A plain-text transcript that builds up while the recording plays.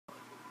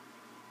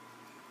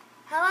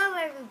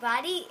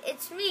everybody,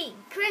 it's me,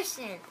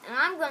 Christian, and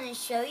I'm going to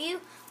show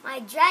you my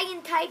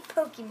Dragon-type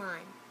Pokemon.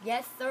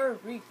 Yes, sir.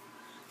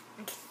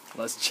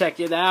 Let's check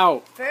it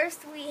out.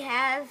 First we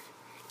have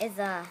is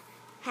a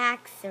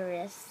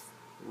Haxorus,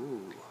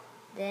 Ooh.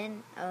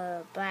 then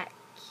a Black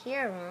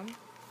Kyurem,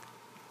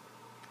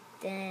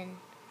 then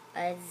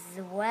a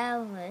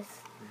Zweilous,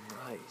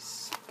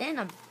 Nice. then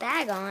a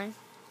Bagon,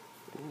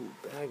 Ooh,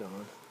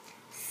 Bagon.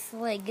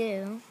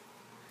 Sliggoo,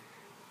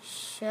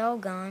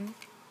 Shogun,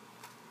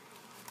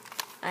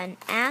 an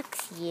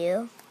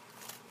Axew,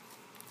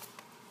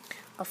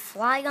 a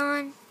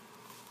Flygon,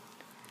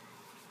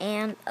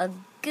 and a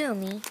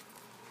Goomy.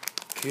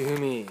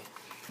 Goomy.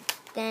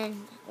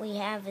 Then we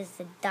have is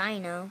a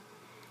Dino,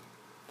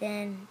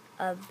 then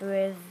a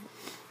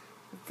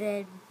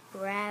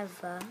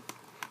Vibrava,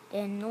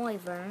 then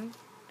Noivern,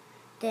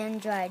 then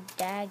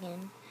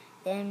Dragon,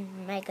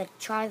 then Mega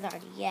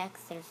Charizard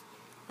EX. There's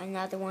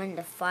another one,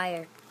 the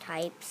Fire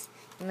types.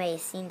 You may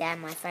have seen that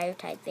in my Fire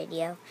type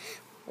video.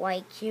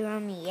 White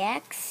Kyurem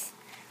EX,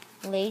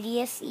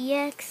 Latias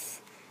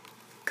EX,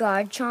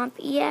 Garchomp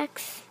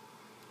EX,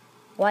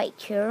 White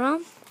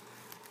Kyurem,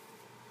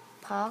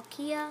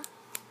 Palkia,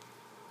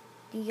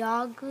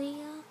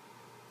 Dialga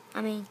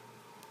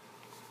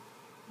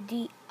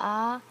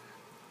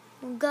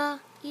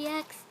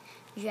EX,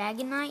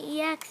 Dragonite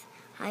EX,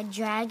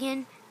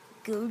 Hydreigon,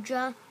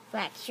 Goodra,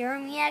 Black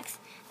Kyurem EX,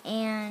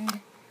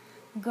 and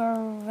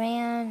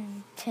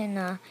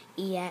Garantina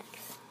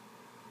EX.